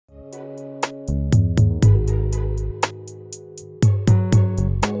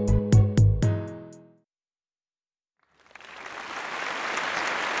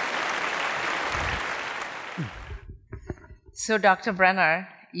So, Dr. Brenner,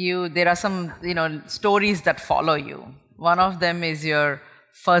 there are some, stories that follow you. One of them is your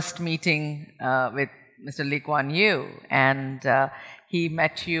first meeting with Mr. Lee Kuan Yew, and he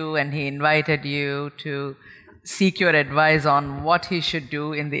met you and he invited you to seek your advice on what he should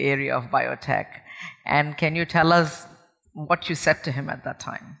do in the area of biotech. And can you tell us what you said to him at that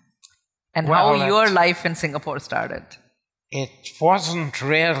time? And how your life in Singapore started? It wasn't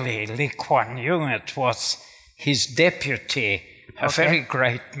really Lee Kuan Yew, it was his deputy, a very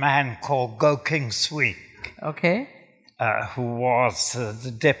great man called Goh Keng Swee, who was the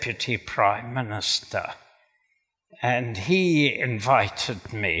deputy prime minister. And he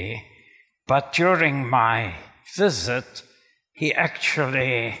invited me, but during my visit, he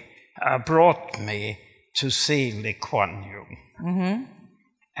actually brought me to see Lee Kuan Yew.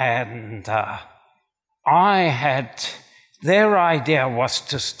 And their idea was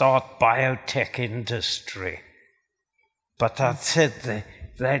to start biotech industry. But I said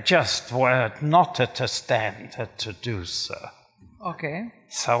they just were not at a standard to do so.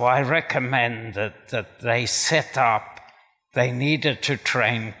 So I recommended that they set up, they needed to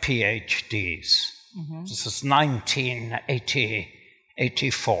train PhDs. This is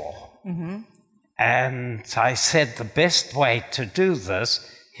 1984. And I said the best way to do this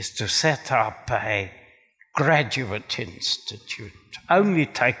is to set up a graduate institute, only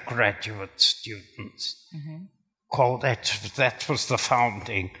take graduate students. That was the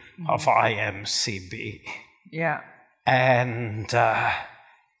founding of IMCB. And I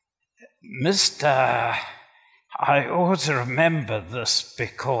always remember this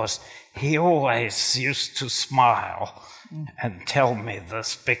because he always used to smile and tell me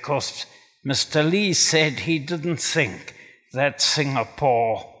this, because Mr. Lee said he didn't think that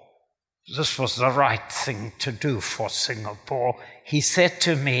this was the right thing to do for Singapore. He said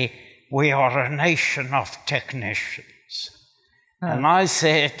to me, "We are a nation of technicians." And I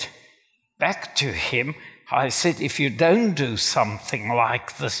said back to him, I said, "If you don't do something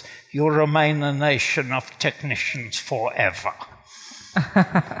like this, you'll remain a nation of technicians forever."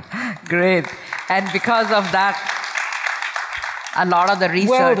 Great. And because of that, a lot of the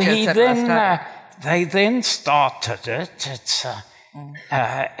researchers they then started it.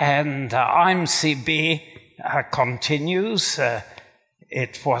 And IMCB continues.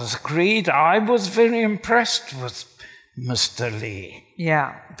 It was agreed. I was very impressed with Mr. Lee.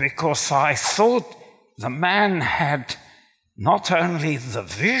 Because I thought the man had not only the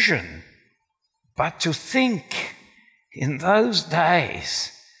vision, but to think in those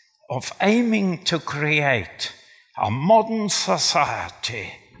days of aiming to create a modern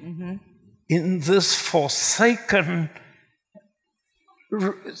society in this forsaken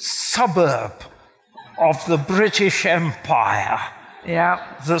suburb of the British Empire.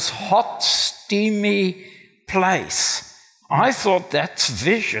 This hot, steamy place. I thought that's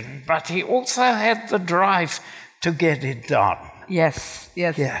vision, but he also had the drive to get it done. Yes.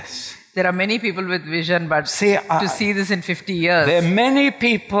 There are many people with vision, but to see this in 50 years. There are many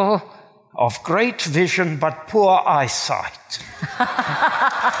people of great vision, but poor eyesight.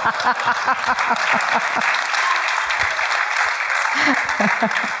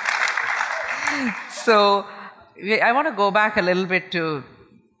 So I want to go back a little bit to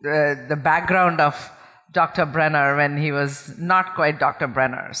the background of Dr. Brenner when he was not quite Dr.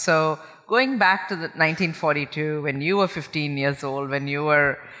 Brenner. So going back to 1942, when you were 15 years old, when you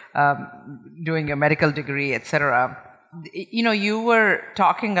were doing your medical degree, etc., you were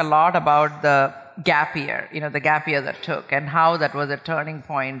talking a lot about the gap year, the gap year that took, and how that was a turning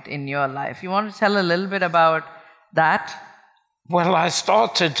point in your life. You want to tell a little bit about that? Well, I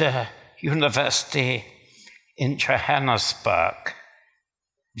started university in Johannesburg,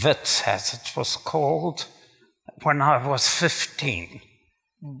 Wits as it was called, when I was 15.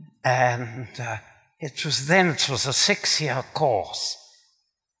 And it was a 6-year course.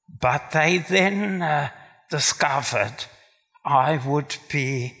 But they then discovered I would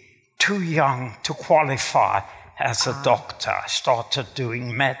be too young to qualify as a doctor. I started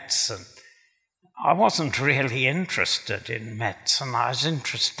doing medicine. I wasn't really interested in medicine. I was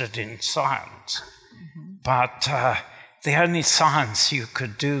interested in science. But the only science you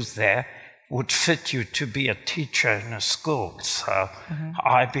could do there would fit you to be a teacher in a school. So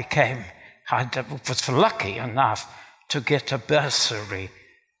I was lucky enough to get a bursary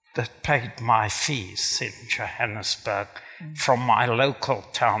that paid my fees in Johannesburg from my local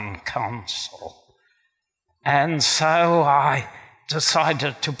town council. And so I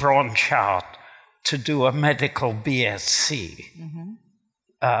decided to branch out to do a medical BSc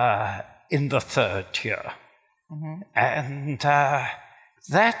in the 3rd year. And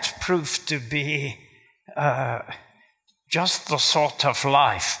that proved to be just the sort of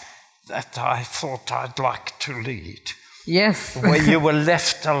life that I thought I'd like to lead. Yes. Where you were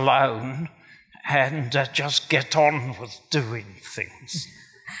left alone and just get on with doing things.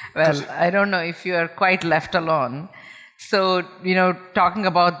 Well, I don't know if you are quite left alone. So, talking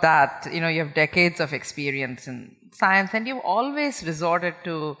about that, you have decades of experience in science, and you've always resorted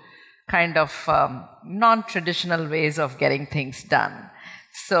to kind of non-traditional ways of getting things done.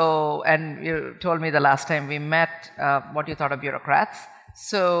 So, and you told me the last time we met what you thought of bureaucrats.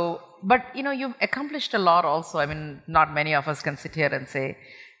 So, but you've accomplished a lot also. I mean, not many of us can sit here and say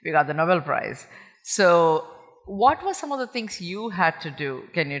we got the Nobel Prize. So, what were some of the things you had to do?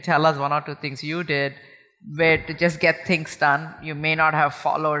 Can you tell us one or two things you did where to just get things done? You may not have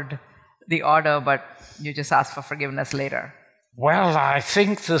followed the order, but you just asked for forgiveness later. Well, I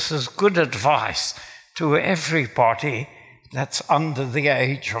think this is good advice to everybody that's under the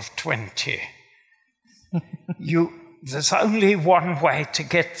age of 20. There's only one way to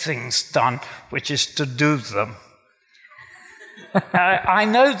get things done, which is to do them. I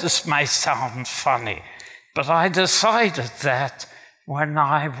know this may sound funny, but I decided that when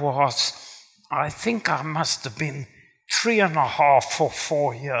I think I must have been 3.5 or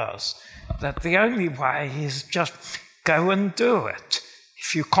 4 years, that the only way is just go and do it.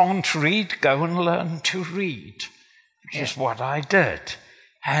 If you can't read, go and learn to read, which is what I did.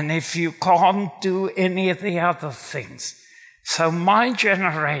 And if you can't do any of the other things. So my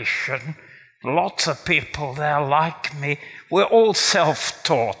generation, lots of people there like me, we're all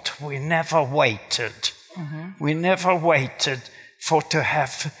self-taught. We never waited. Mm-hmm. We never waited to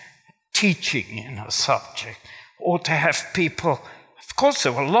have teaching in a subject or to have people. Of course,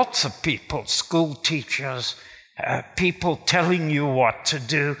 there were lots of people, school teachers, people telling you what to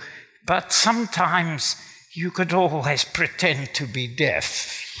do, but sometimes you could always pretend to be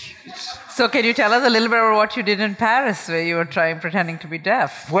deaf. So can you tell us a little bit about what you did in Paris, where you were pretending to be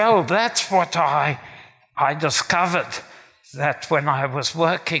deaf? Well, that's what I discovered, that when I was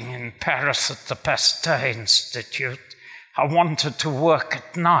working in Paris at the Pasteur Institute, I wanted to work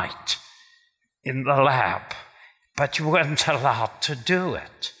at night in the lab, but you weren't allowed to do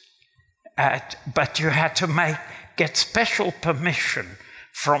it. But you had to get special permission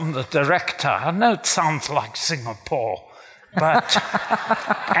from the director. I know it sounds like Singapore, but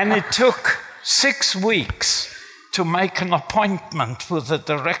and it took 6 weeks to make an appointment with the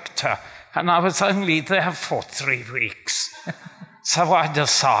director, and I was only there for 3 weeks. So I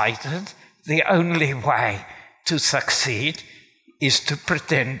decided the only way to succeed is to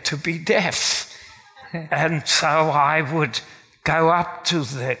pretend to be deaf. And so I would go up to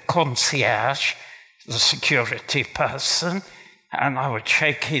the concierge, the security person, and I would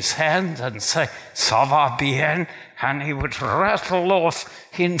shake his hand and say, "Ça va bien?" And he would rattle off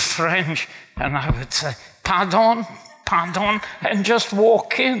in French, and I would say, "Pardon, pardon," and just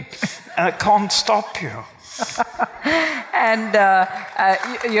walk in. I can't stop you. And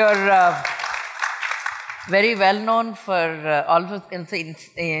you're very well known for also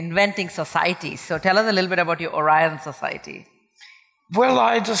inventing societies. So tell us a little bit about your Orion Society. Well,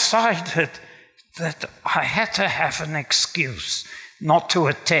 I decided that I had to have an excuse not to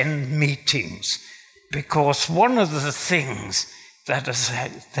attend meetings, because one of the things that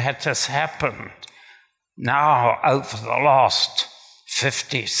has happened now over the last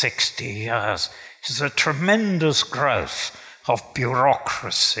 50, 60 years is a tremendous growth of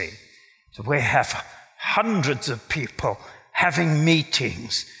bureaucracy. We have hundreds of people having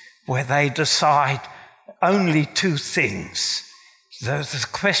meetings where they decide only 2 things. The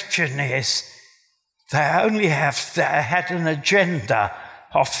question is, they had an agenda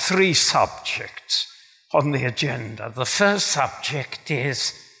of 3 subjects on the agenda. The first subject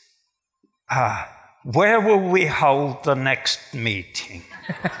is, where will we hold the next meeting?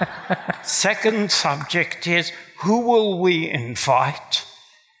 Second subject is, who will we invite?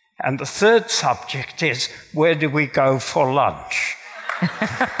 And the third subject is, where do we go for lunch?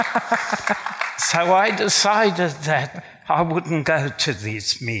 So I decided that I wouldn't go to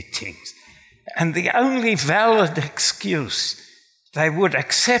these meetings. And the only valid excuse they would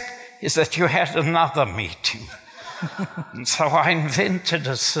accept is that you had another meeting. And so I invented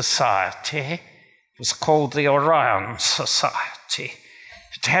a society. It was called the Orion Society.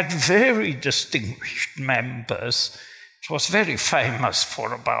 It had very distinguished members. It was very famous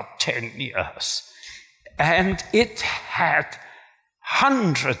for about 10 years. And it had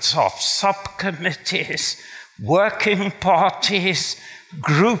hundreds of subcommittees, working parties,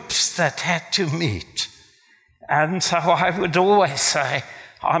 groups that had to meet. And so I would always say,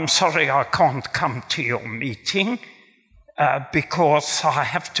 "I'm sorry I can't come to your meeting because I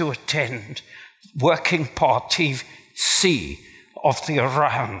have to attend working party sea of the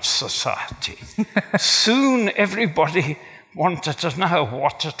around society. Soon everybody wanted to know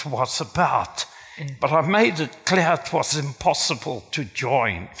what it was about. But I made it clear it was impossible to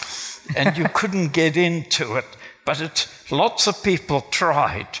join, and you couldn't get into it. But lots of people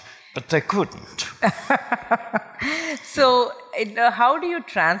tried, but they couldn't. So how do you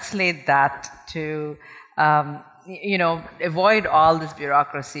translate that to, avoid all this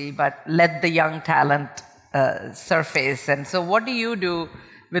bureaucracy, but let the young talent surface? And so what do you do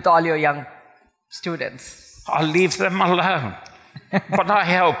with all your young students? I leave them alone, but I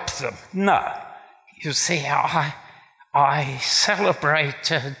help them. No. You see, I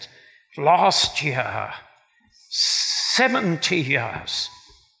celebrated last year 70 years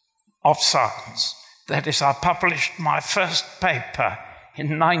of science. That is, I published my first paper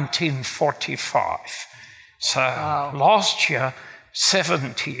in 1945. So wow. Last year,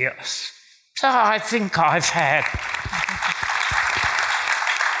 70 years. So I think I've had...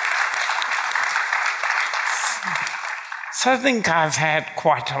 So I think I've had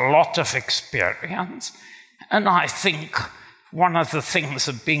quite a lot of experience, and I think one of the things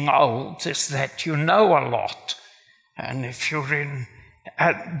of being old is that you know a lot, and if you're in...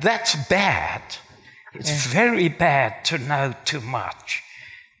 that's bad. It's very bad to know too much,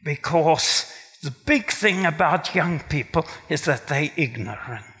 because the big thing about young people is that they're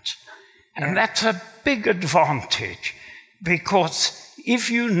ignorant. And that's a big advantage, because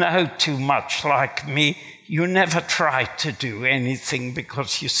if you know too much like me, you never try to do anything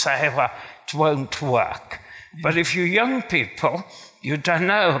because you say, well, it won't work. But if you're young people, you don't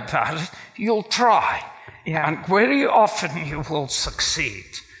know about it, you'll try. Yeah. And very often you will succeed.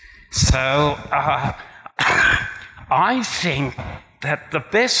 So I think that the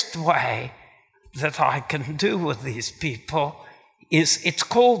best way that I can do with these people is, it's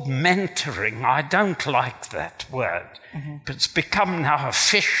called mentoring. I don't like that word, but it's become now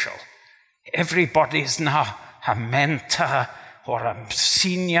official. Everybody's now a mentor or a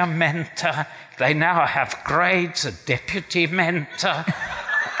senior mentor. They now have grades, a deputy mentor,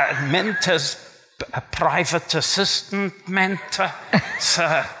 a mentor's a private assistant mentor.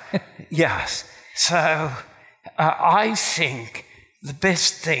 So, yes. So I think the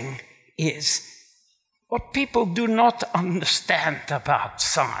best thing is what people do not understand about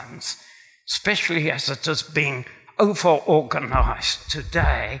science, especially as it is being over-organized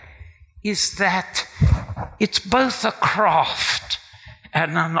today, is that it's both a craft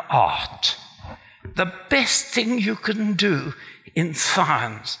and an art. The best thing you can do in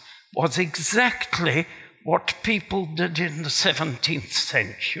science was exactly what people did in the 17th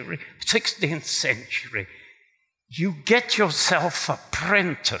century, 16th century. You get yourself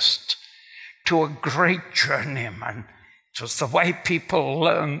apprenticed to a great journeyman. It was the way people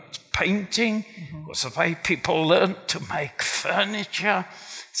learned painting, it was the way people learned to make furniture.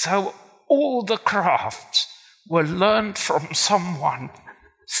 So all the crafts were learned from someone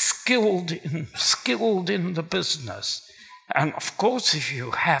skilled in the business. And of course, if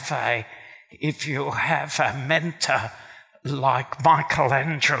you have a mentor like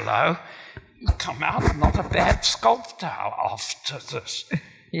Michelangelo, you come out not a bad sculptor after this.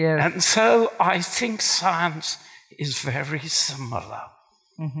 Yes. And so I think science is very similar.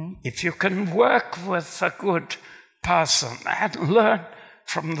 If you can work with a good person and learn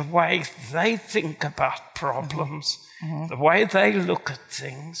from the way they think about problems, the way they look at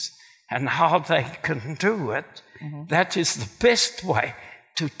things, and how they can do it, that is the best way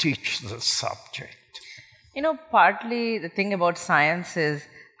to teach the subject. You know, partly the thing about science is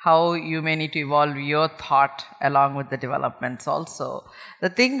how you may need to evolve your thought along with the developments also. The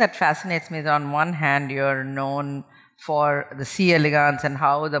thing that fascinates me is, on one hand, you're known for the C. elegans and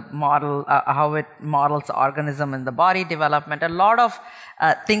how the model, how it models the organism in the body development. A lot of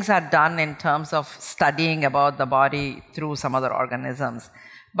things are done in terms of studying about the body through some other organisms.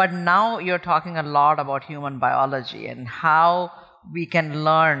 But now you're talking a lot about human biology and how we can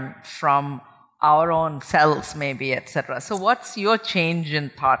learn from our own cells, maybe, etc. So what's your change in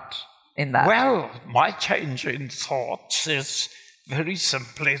thought in that? Well, my change in thoughts is very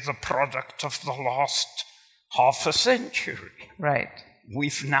simply the product of the last half a century. Right.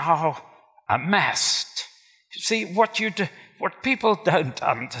 We've now amassed. You see, what people don't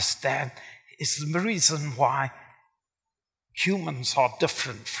understand is the reason why humans are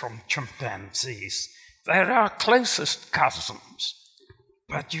different from chimpanzees. They're our closest cousins.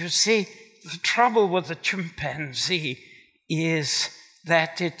 But you see, the trouble with the chimpanzee is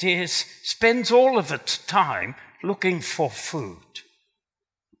that it spends all of its time looking for food.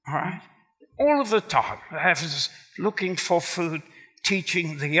 All right? All of the time. It is looking for food,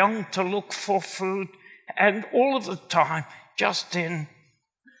 teaching the young to look for food, and all of the time just in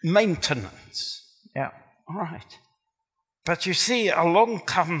maintenance. Yeah. All right. But you see, along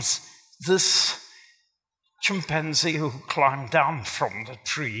comes this chimpanzee who climbed down from the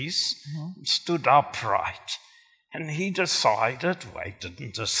trees, stood upright, and he decided, well, he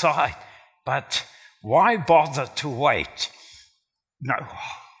didn't decide, but why bother to wait? No,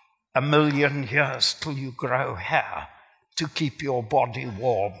 1,000,000 years till you grow hair to keep your body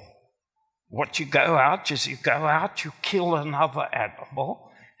warm. What you go out is you go out, you kill another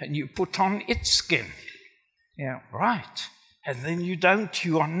animal, and you put on its skin. Yeah. Right. And then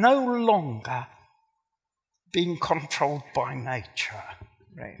you are no longer being controlled by nature.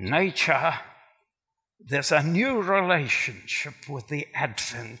 Right. Nature, there's a new relationship with the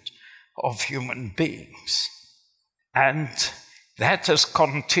advent of human beings. And that has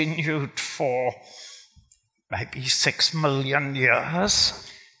continued for maybe 6 million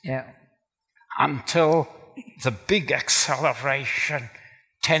years. Yeah. Until the big acceleration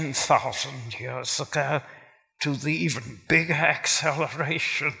 10,000 years ago, to the even bigger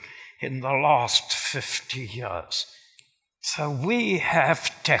acceleration in the last 50 years. So we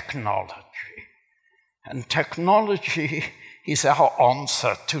have technology, and technology is our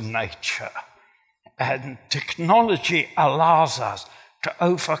answer to nature. And technology allows us to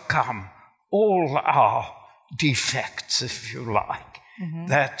overcome all our defects, if you like.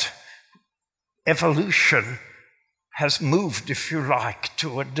 That evolution has moved, if you like,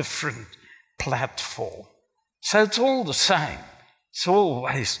 to a different platform. So it's all the same. It's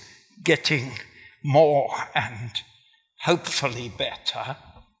always getting more and hopefully better.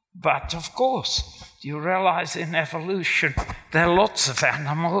 But of course, you realize in evolution, there are lots of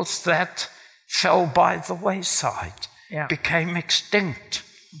animals that fell by the wayside, became extinct.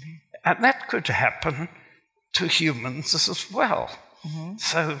 And that could happen to humans as well.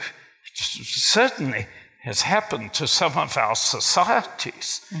 So it certainly has happened to some of our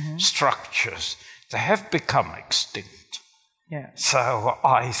societies, structures. They have become extinct. Yeah. So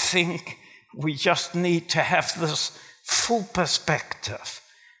I think we just need to have this full perspective.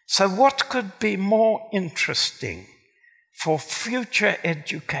 So what could be more interesting for future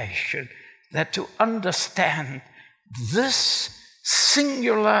education than to understand this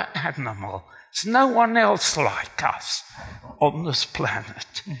singular animal? There's no one else like us on this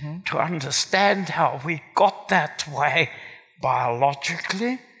planet. To understand how we got that way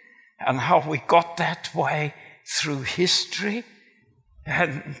biologically, and how we got that way through history,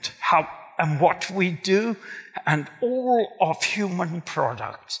 and what we do, and all of human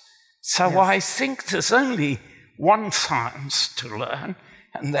products. So I think there's only one science to learn,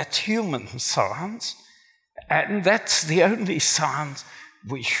 and that's human science, and that's the only science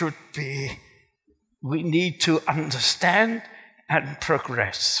we need to understand and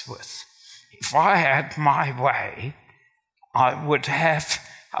progress with. If I had my way, I would have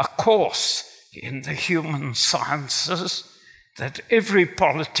a course in the human sciences that every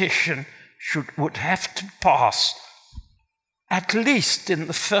politician would have to pass, at least in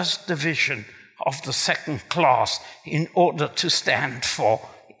the first division of the second class, in order to stand for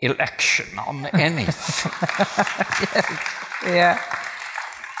election on anything. Yeah.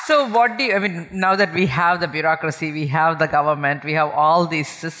 So what do you, I mean, now that we have the bureaucracy, we have the government, we have all these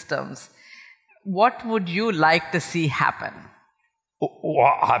systems, what would you like to see happen?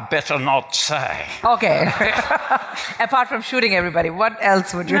 Well, I better not say. Okay. Apart from shooting everybody, what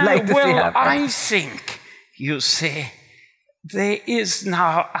else would you like to see happen? I think, you see, there is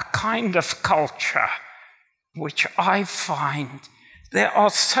now a kind of culture which I find there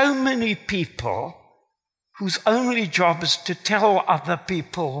are so many people whose only job is to tell other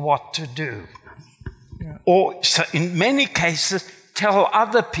people what to do. Or, so in many cases, tell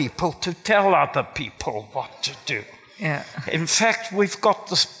other people to tell other people what to do. Yeah. In fact, we've got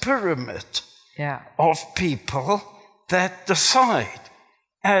this pyramid of people that decide.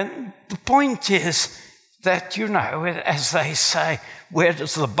 And the point is that, you know, as they say, where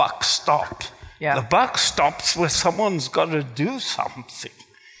does the buck stop? Yeah. The buck stops where someone's got to do something.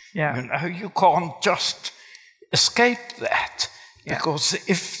 Yeah. You know, you can't just escape that. Because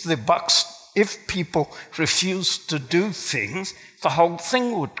if people refuse to do things, the whole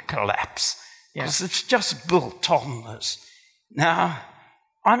thing would collapse. Because it's just built on this. Now,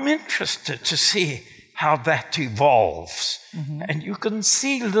 I'm interested to see how that evolves. And you can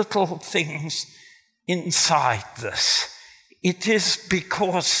see little things inside this. It is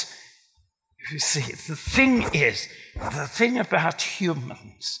because, you see, the thing about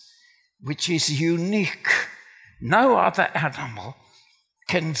humans, which is unique, no other animal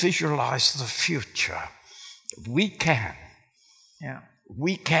can visualize the future. We can. Yeah.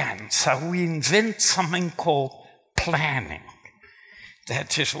 we can. So we invent something called planning.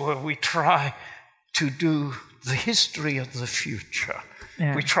 That is where we try to do the history of the future.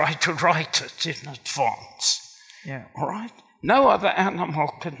 Yeah. We try to write it in advance. Yeah. All right? No other animal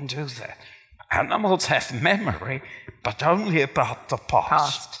can do that. Animals have memory, but only about the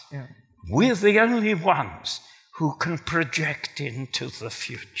past. Yeah. We're the only ones who can project into the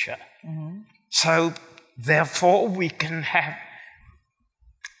future. So, therefore, we can have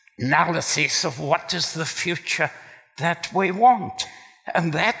analysis of what is the future that we want.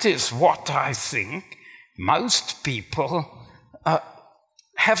 And that is what I think most people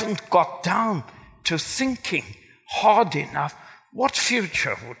haven't got down to thinking hard enough. What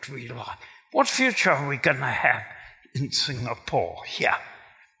future would we like? What future are we going to have in Singapore here?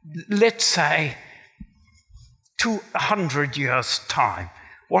 Let's say 200 years' time.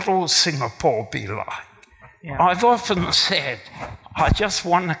 What will Singapore be like? Yeah. I've often said, I just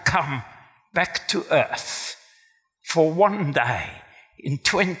want to come back to Earth for one day in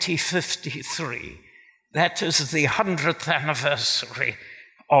 2053. That is the 100th anniversary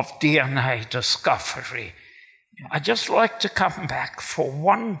of DNA discovery. I'd just like to come back for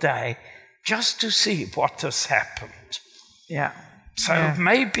one day just to see what has happened. Yeah. So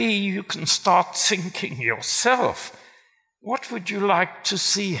maybe you can start thinking yourself, what would you like to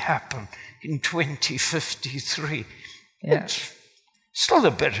see happen in 2053? Yeah. It's still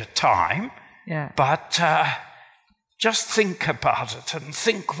a bit of time, but just think about it and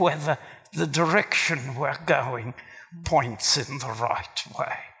think whether the direction we're going points in the right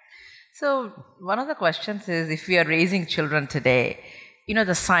way. So one of the questions is, if we are raising children today, you know,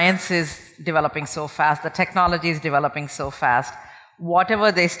 the science is developing so fast, the technology is developing so fast,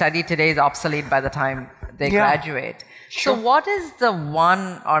 whatever they study today is obsolete by the time they graduate. Sure. So what is the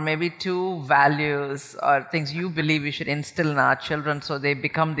one or maybe two values or things you believe we should instill in our children so they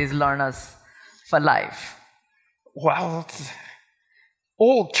become these learners for life? Well,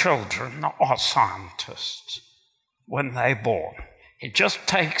 all children are scientists when they're born. It just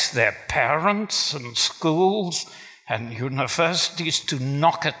takes their parents and schools and universities to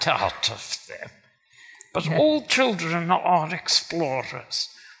knock it out of them. But all children are explorers.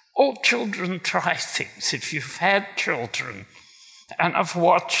 All children try things. If you've had children and have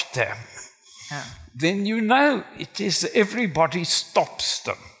watched them, then you know it is everybody stops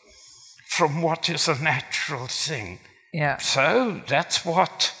them from what is a natural thing. Yeah. So that's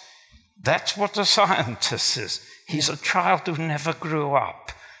what a scientist is. He's a child who never grew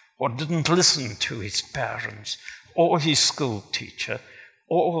up or didn't listen to his parents or his school teacher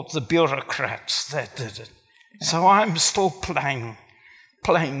or the bureaucrats that did it. So I'm still playing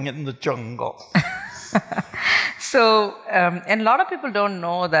in the jungle. So, and a lot of people don't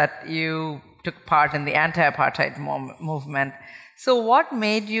know that you took part in the anti-apartheid movement. So what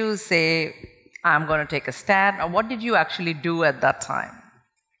made you say, I'm going to take a stand, or what did you actually do at that time?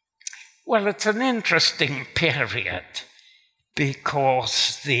 Well, it's an interesting period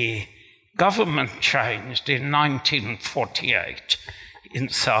because the government changed in 1948 in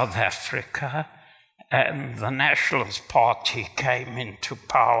South Africa, and the Nationalist Party came into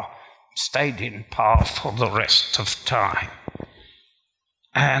power, stayed in power for the rest of time.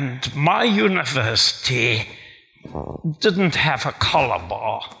 And my university didn't have a color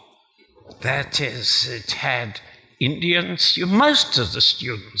bar. That is, it had Indians. Most of the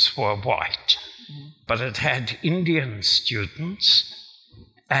students were white, but it had Indian students,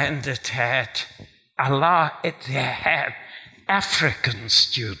 and it had African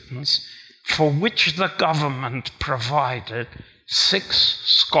students, for which the government provided 6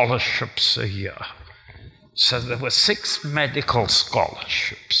 scholarships a year. So there were 6 medical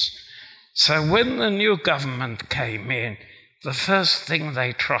scholarships. So when the new government came in, the first thing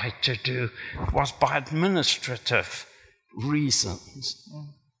they tried to do was, by administrative reasons,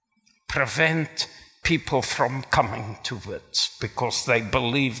 prevent people from coming to Wits because they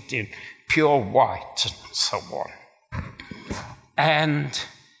believed in pure white and so on. And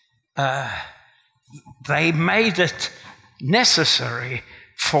they made it necessary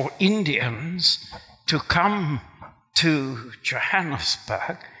for Indians to come to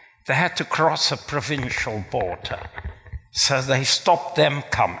Johannesburg. They had to cross a provincial border. So they stopped them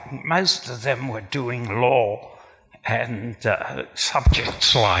coming. Most of them were doing law and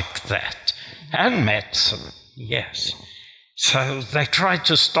subjects like that, and medicine, yes. So they tried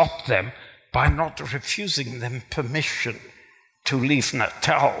to stop them by not refusing them permission to leave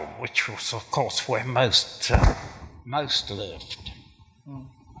Natal, which was, of course, where most lived.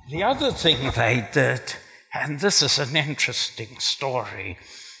 The other thing they did, and this is an interesting story,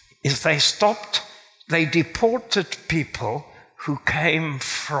 is they deported people who came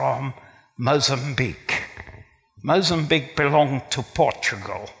from Mozambique. Mozambique belonged to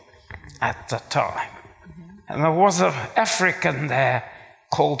Portugal at the time. And there was an African there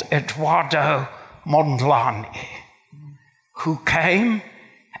called Eduardo Mondlane, who came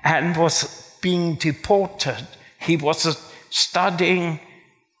and was being deported. He was studying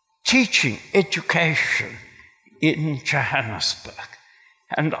teaching, education in Johannesburg.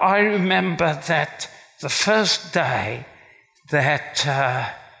 And I remember that the first day that,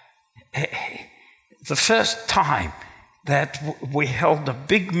 the first time that we held a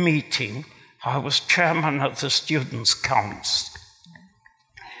big meeting, I was chairman of the Students' Council.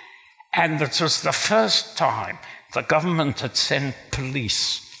 And it was the first time the government had sent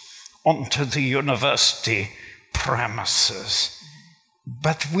police onto the university premises.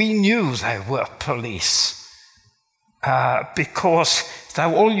 But we knew they were police because they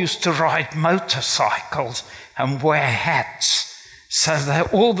all used to ride motorcycles and wear hats. So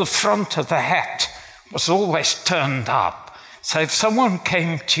all the front of the hat was always turned up. So if someone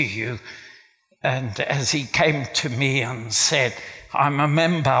came to you, and as he came to me and said, "I'm a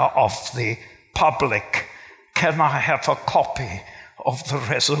member of the public, can I have a copy of the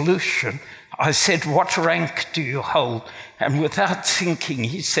resolution?" I said, "What rank do you hold?" And without thinking,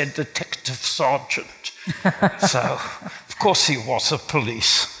 he said, "Detective Sergeant." So, of course, he was a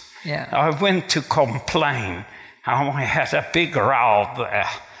police. Yeah. I went to complain, and we had a big row there.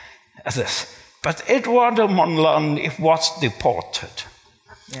 But Eduardo Mondlane was deported.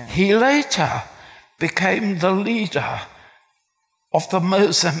 Yeah. He later became the leader of the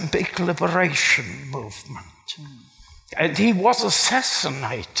Mozambique liberation movement. And he was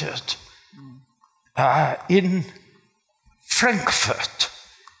assassinated in Frankfurt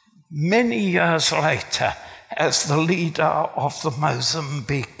many years later as the leader of the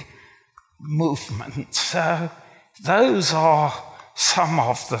Mozambique movement. So those are some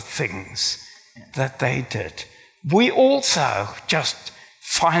of the things that they did. We also, just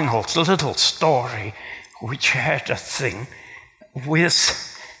final little story, which had a thing,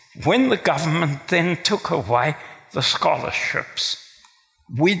 with when the government then took away the scholarships,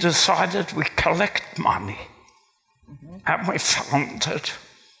 we decided we'd collect money, and we funded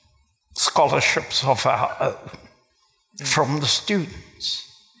scholarships of our own from the students.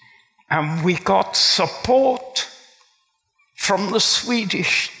 And we got support from the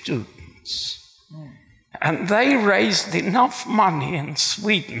Swedish students. And they raised enough money in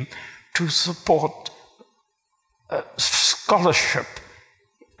Sweden to support a scholarship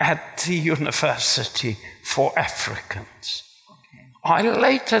at the University for Africans. Okay. I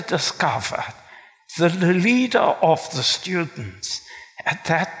later discovered that the leader of the students at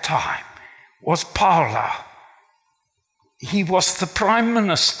that time was Paula. He was the prime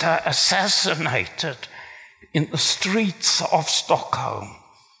minister assassinated in the streets of Stockholm.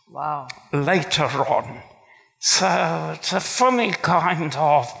 Wow. Later on. So it's a funny kind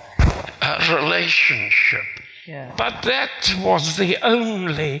of relationship. Yeah. But that was the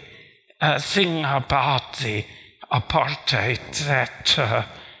only thing about the apartheid that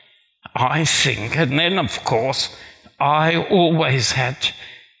I think. And then, of course, I always had,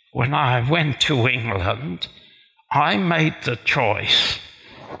 when I went to England, I made the choice.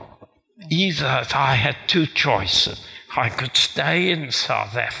 Either I had two choices. I could stay in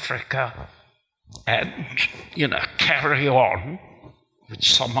South Africa and, carry on,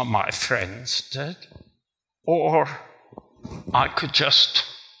 which some of my friends did, or I could just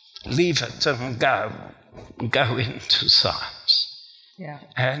leave it and go into science. Yeah.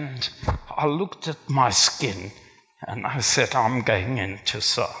 And I looked at my skin and I said, I'm going into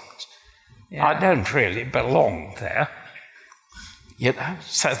science. Yeah. I don't really belong there,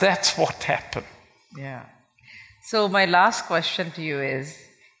 so that's what happened. Yeah. So my last question to you is,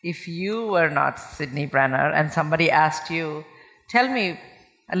 if you were not Sydney Brenner and somebody asked you, tell me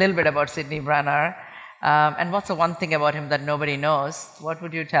a little bit about Sydney Brenner, and what's the one thing about him that nobody knows, what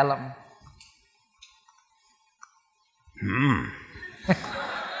would you tell them?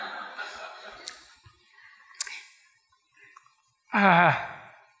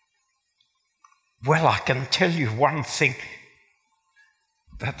 Well, I can tell you one thing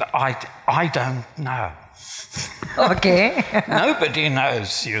that I don't know. Okay. Nobody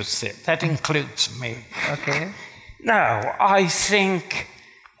knows, you said. That includes me. Okay. No, I think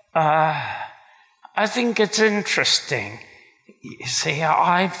it's interesting. You see,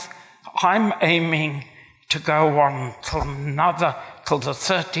 I'm aiming to go on till the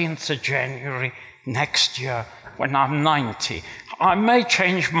 13th of January next year when I'm 90. I may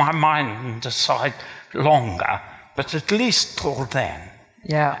change my mind and decide longer, but at least till then.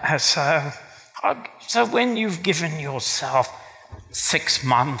 Yeah. So when you've given yourself 6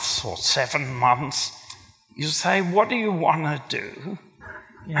 months or 7 months, you say, what do you want to do?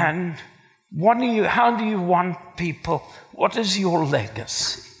 Yeah. And how do you want people, what is your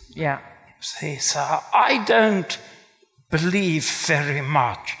legacy? Yeah. See, so I don't believe very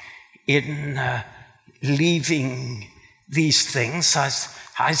much in leaving these things.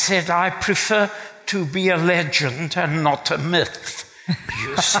 I said I prefer to be a legend and not a myth,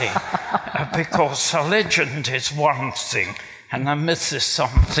 you see, because a legend is one thing and a myth is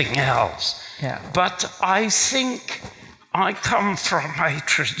something else. Yeah. But I think I come from a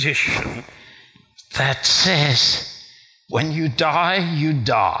tradition that says when you die, you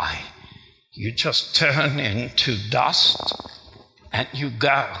die. You just turn into dust and you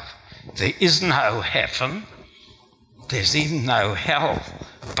go. There is no heaven, there's even no hell,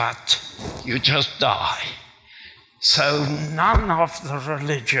 but you just die. So none of the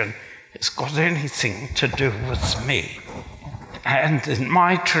religion has got anything to do with me. And in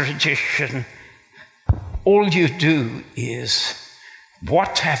my tradition, all you do is,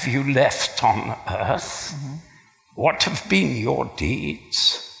 what have you left on earth? Mm-hmm. What have been your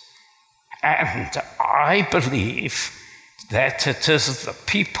deeds? And I believe that it is the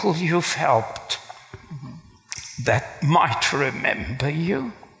people you've helped that might remember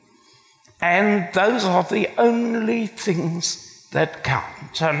you. And those are the only things that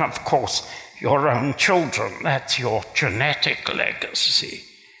count. And of course, your own children, that's your genetic legacy.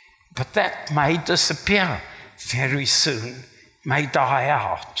 But that may disappear very soon, may die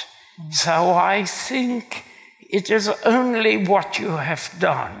out. So I think it is only what you have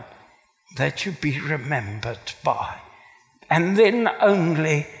done that you be remembered by. And then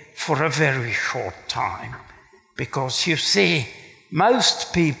only for a very short time. Because you see,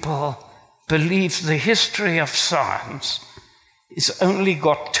 most people believe the history of science has only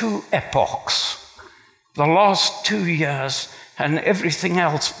got 2 epochs. The last 2 years and everything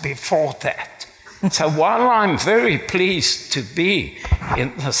else before that. So while I'm very pleased to be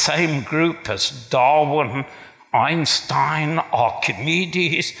in the same group as Darwin, Einstein,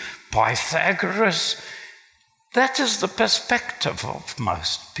 Archimedes, Pythagoras, that is the perspective of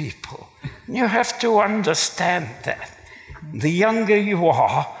most people. You have to understand that. The younger you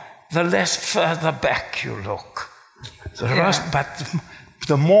are, the less further back you look. But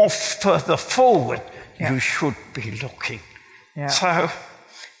the more further forward you should be looking. Yeah. So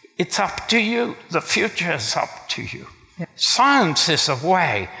it's up to you. The future is up to you. Yeah. Science is a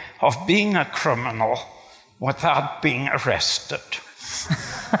way of being a criminal without being arrested.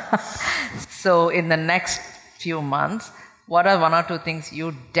 So in the next few months, what are 1 or 2 things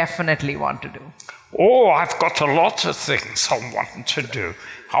you definitely want to do? Oh, I've got a lot of things I want to do.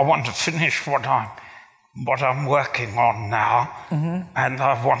 I want to finish what I'm working on now, and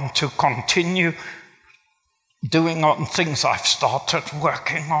I want to continue doing on things I've started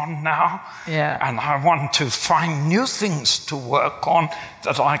working on now. Yeah. And I want to find new things to work on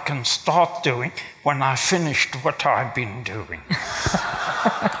that I can start doing when I've finished what I've been doing.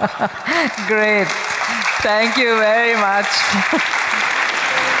 Great. Thank you very much.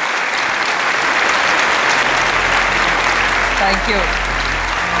 Thank you.